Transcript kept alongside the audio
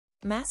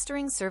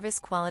Mastering service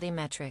quality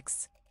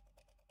metrics.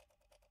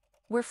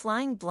 We're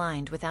flying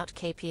blind without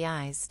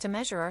KPIs to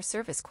measure our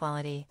service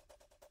quality.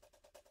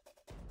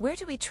 Where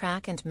do we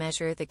track and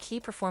measure the key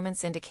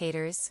performance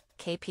indicators,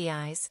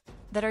 KPIs,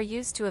 that are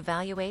used to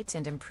evaluate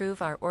and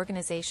improve our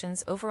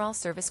organization's overall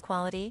service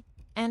quality,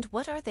 and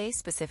what are they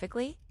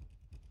specifically?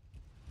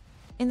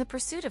 In the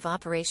pursuit of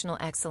operational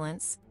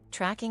excellence,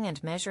 tracking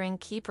and measuring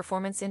key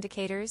performance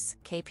indicators,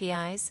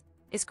 KPIs,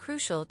 is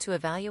crucial to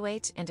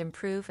evaluate and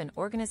improve an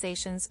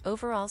organization's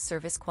overall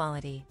service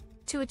quality.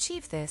 To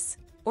achieve this,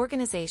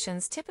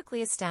 organizations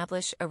typically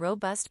establish a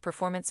robust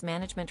performance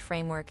management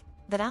framework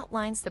that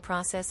outlines the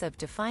process of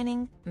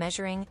defining,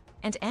 measuring,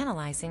 and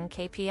analyzing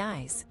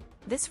KPIs.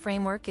 This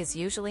framework is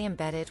usually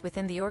embedded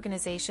within the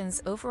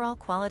organization's overall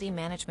quality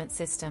management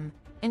system,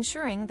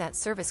 ensuring that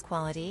service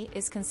quality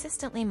is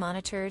consistently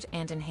monitored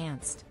and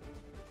enhanced.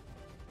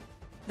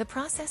 The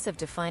process of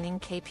defining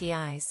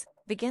KPIs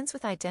begins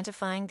with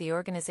identifying the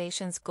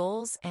organization's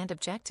goals and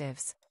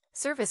objectives.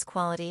 Service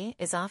quality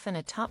is often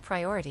a top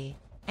priority,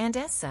 and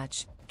as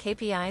such,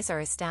 KPIs are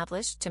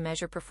established to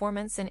measure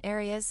performance in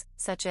areas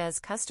such as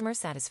customer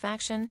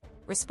satisfaction,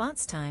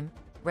 response time,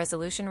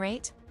 resolution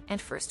rate, and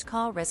first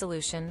call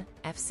resolution,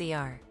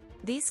 FCR.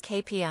 These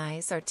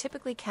KPIs are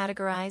typically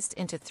categorized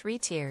into 3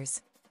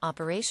 tiers: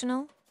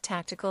 operational,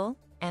 tactical,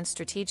 and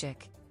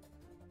strategic.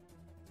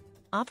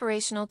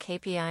 Operational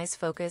KPIs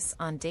focus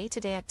on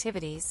day-to-day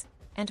activities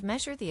and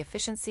measure the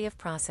efficiency of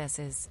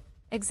processes.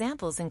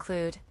 Examples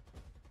include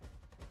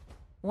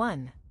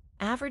 1.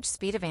 Average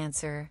speed of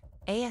answer,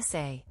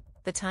 ASA,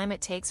 the time it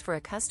takes for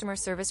a customer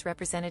service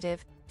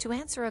representative to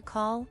answer a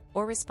call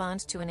or respond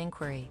to an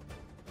inquiry.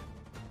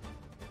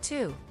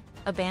 2.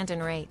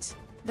 Abandon rate,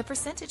 the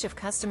percentage of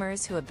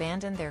customers who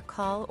abandon their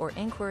call or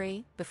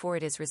inquiry before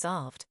it is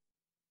resolved.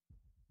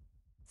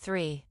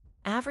 3.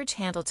 Average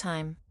handle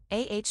time,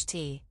 AHT,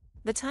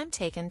 the time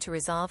taken to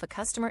resolve a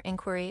customer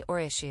inquiry or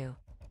issue.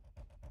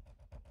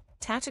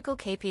 Tactical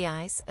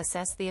KPIs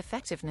assess the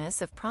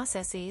effectiveness of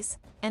processes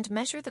and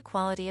measure the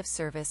quality of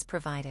service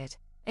provided.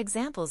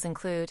 Examples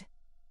include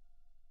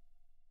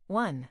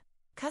 1.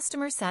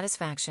 Customer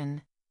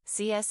satisfaction,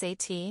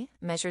 CSAT,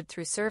 measured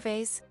through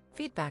surveys,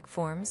 feedback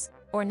forms,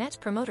 or Net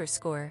Promoter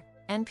Score,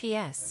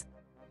 NPS.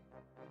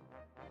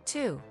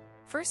 2.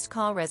 First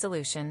call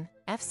resolution,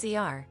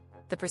 FCR,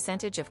 the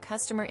percentage of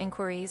customer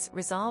inquiries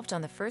resolved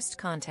on the first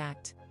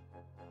contact.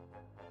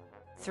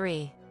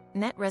 3.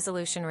 Net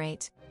resolution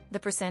rate, the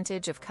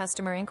percentage of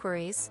customer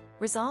inquiries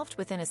resolved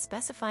within a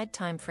specified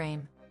time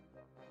frame.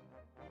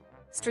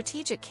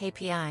 Strategic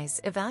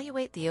KPIs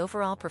evaluate the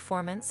overall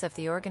performance of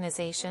the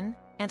organization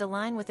and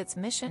align with its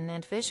mission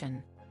and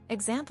vision.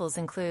 Examples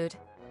include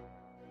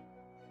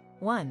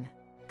 1.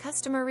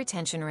 Customer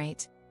retention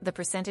rate, the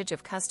percentage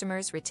of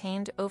customers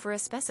retained over a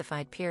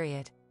specified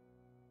period.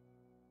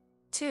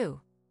 2.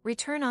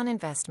 Return on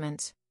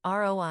investment,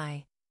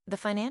 ROI, the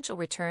financial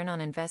return on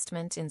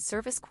investment in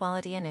service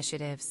quality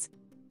initiatives.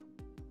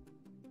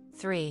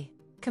 3.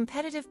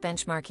 Competitive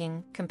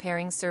benchmarking,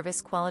 comparing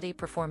service quality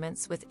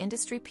performance with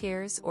industry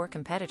peers or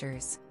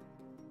competitors.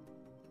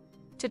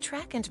 To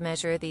track and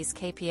measure these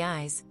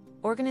KPIs,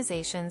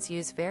 organizations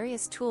use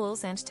various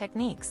tools and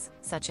techniques,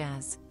 such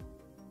as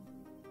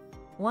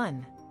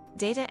 1.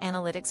 Data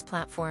analytics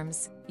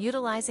platforms,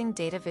 utilizing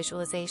data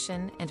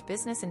visualization and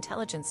business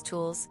intelligence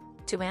tools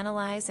to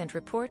analyze and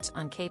report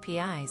on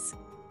KPIs.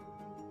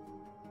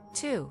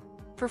 2.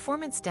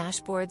 Performance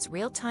dashboards,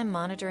 real-time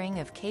monitoring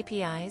of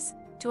KPIs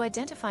to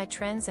identify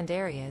trends and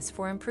areas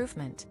for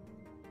improvement.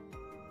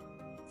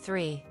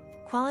 3.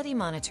 Quality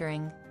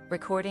monitoring,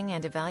 recording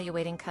and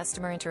evaluating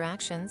customer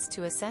interactions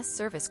to assess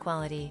service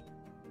quality.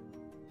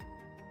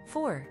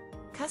 4.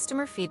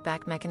 Customer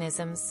feedback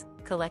mechanisms,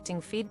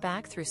 collecting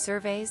feedback through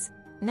surveys,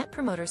 Net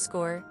Promoter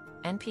Score,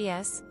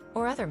 NPS,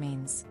 or other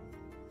means.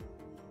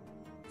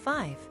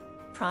 5.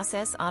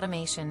 Process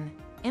automation,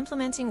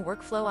 implementing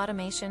workflow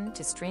automation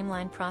to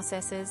streamline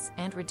processes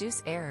and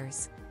reduce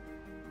errors.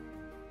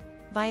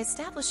 By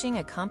establishing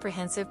a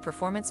comprehensive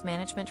performance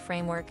management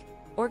framework,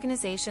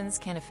 organizations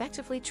can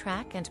effectively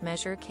track and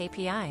measure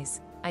KPIs,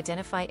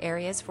 identify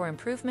areas for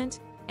improvement,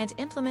 and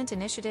implement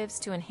initiatives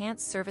to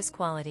enhance service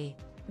quality.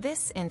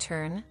 This, in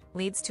turn,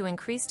 leads to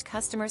increased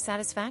customer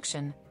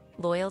satisfaction,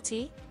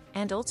 loyalty,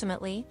 and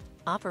ultimately,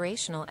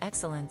 operational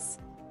excellence.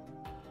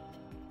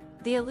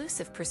 The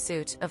elusive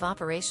pursuit of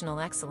operational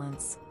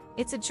excellence.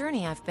 It's a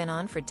journey I've been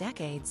on for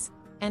decades,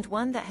 and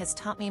one that has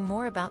taught me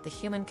more about the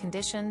human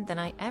condition than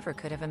I ever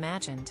could have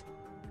imagined.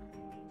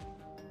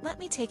 Let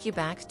me take you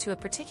back to a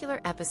particular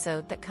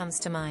episode that comes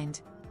to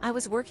mind. I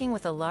was working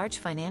with a large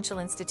financial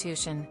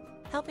institution,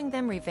 helping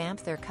them revamp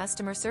their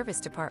customer service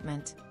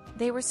department.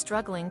 They were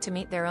struggling to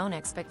meet their own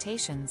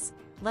expectations,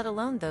 let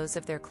alone those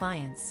of their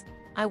clients.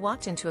 I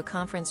walked into a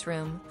conference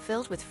room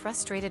filled with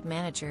frustrated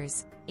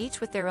managers, each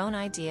with their own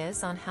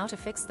ideas on how to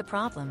fix the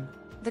problem.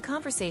 The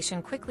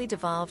conversation quickly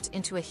devolved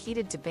into a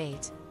heated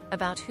debate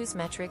about whose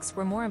metrics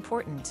were more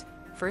important: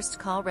 first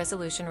call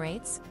resolution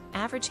rates,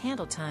 average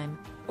handle time,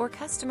 or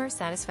customer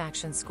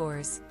satisfaction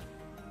scores.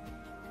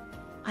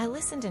 I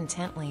listened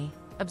intently,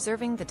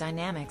 observing the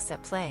dynamics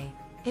at play.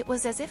 It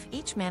was as if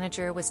each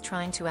manager was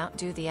trying to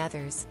outdo the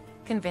others,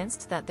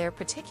 convinced that their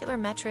particular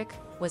metric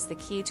was the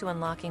key to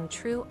unlocking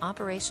true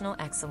operational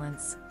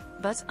excellence.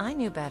 But I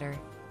knew better.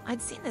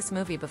 I'd seen this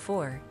movie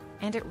before,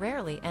 and it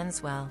rarely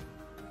ends well.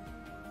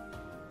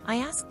 I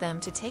asked them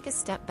to take a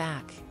step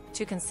back,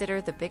 to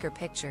consider the bigger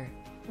picture.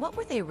 What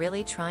were they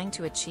really trying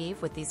to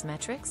achieve with these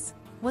metrics?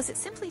 Was it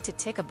simply to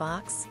tick a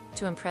box,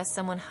 to impress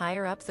someone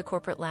higher up the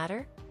corporate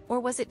ladder? Or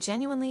was it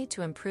genuinely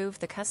to improve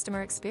the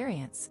customer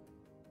experience?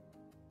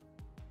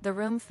 The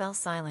room fell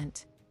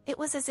silent. It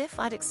was as if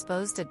I'd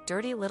exposed a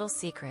dirty little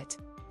secret.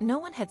 No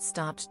one had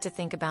stopped to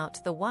think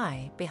about the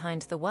why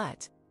behind the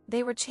what.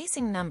 They were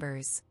chasing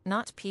numbers,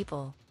 not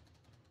people.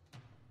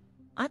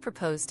 I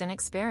proposed an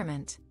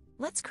experiment.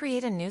 Let's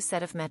create a new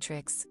set of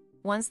metrics,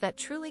 ones that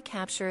truly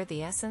capture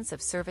the essence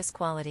of service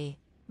quality.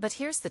 But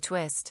here's the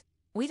twist.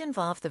 We'd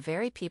involve the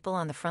very people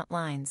on the front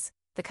lines,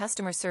 the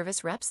customer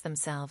service reps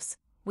themselves.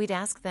 We'd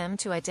ask them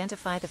to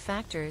identify the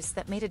factors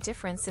that made a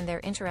difference in their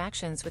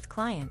interactions with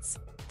clients,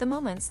 the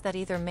moments that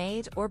either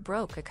made or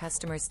broke a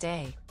customer's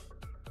day.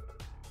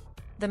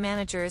 The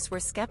managers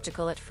were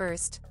skeptical at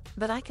first,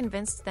 but I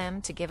convinced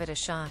them to give it a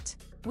shot.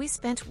 We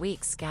spent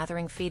weeks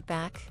gathering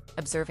feedback,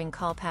 observing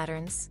call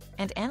patterns,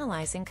 and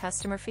analyzing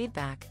customer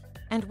feedback.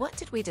 And what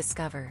did we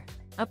discover?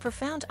 A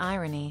profound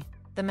irony.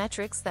 The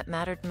metrics that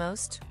mattered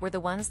most were the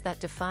ones that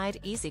defied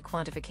easy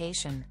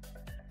quantification.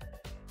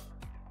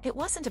 It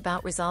wasn't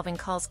about resolving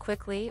calls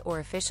quickly or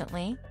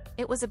efficiently.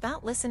 It was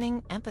about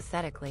listening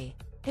empathetically.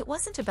 It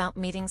wasn't about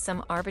meeting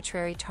some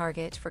arbitrary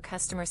target for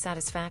customer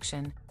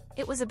satisfaction.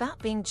 It was about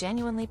being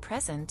genuinely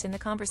present in the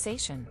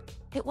conversation.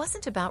 It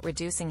wasn't about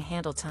reducing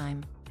handle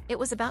time. It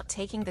was about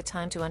taking the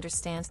time to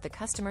understand the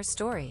customer's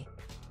story.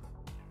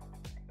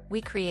 We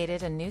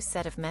created a new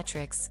set of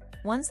metrics,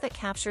 ones that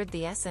captured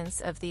the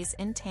essence of these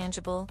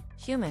intangible,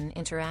 human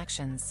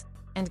interactions.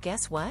 And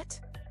guess what?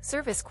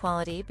 Service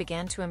quality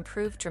began to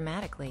improve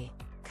dramatically.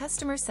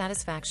 Customer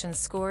satisfaction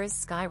scores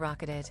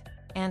skyrocketed.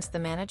 And the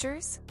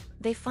managers?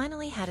 They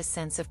finally had a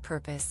sense of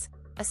purpose,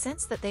 a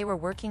sense that they were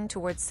working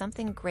towards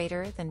something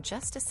greater than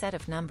just a set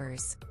of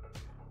numbers.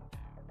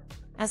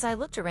 As I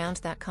looked around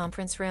that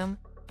conference room,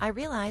 I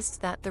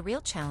realized that the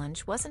real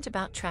challenge wasn't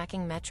about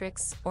tracking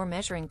metrics or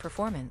measuring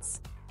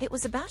performance. It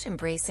was about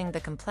embracing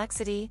the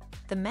complexity,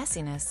 the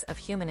messiness of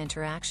human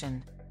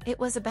interaction. It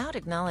was about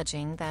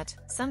acknowledging that,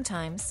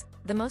 sometimes,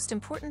 the most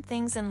important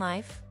things in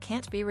life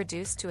can't be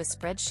reduced to a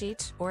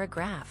spreadsheet or a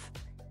graph.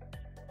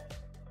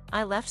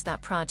 I left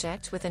that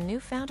project with a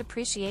newfound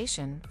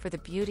appreciation for the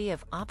beauty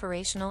of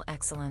operational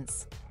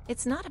excellence.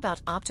 It's not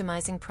about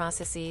optimizing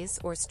processes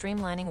or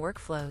streamlining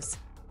workflows.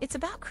 It's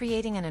about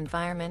creating an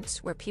environment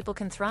where people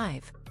can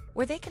thrive,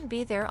 where they can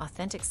be their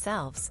authentic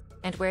selves,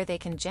 and where they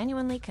can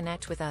genuinely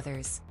connect with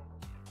others.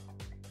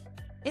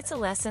 It's a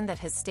lesson that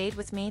has stayed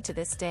with me to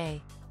this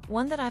day,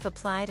 one that I've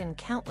applied in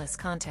countless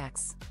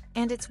contexts,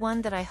 and it's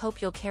one that I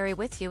hope you'll carry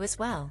with you as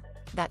well.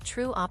 That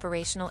true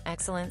operational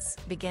excellence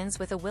begins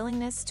with a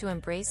willingness to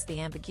embrace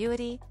the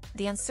ambiguity,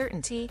 the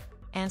uncertainty,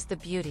 and the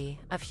beauty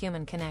of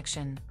human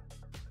connection.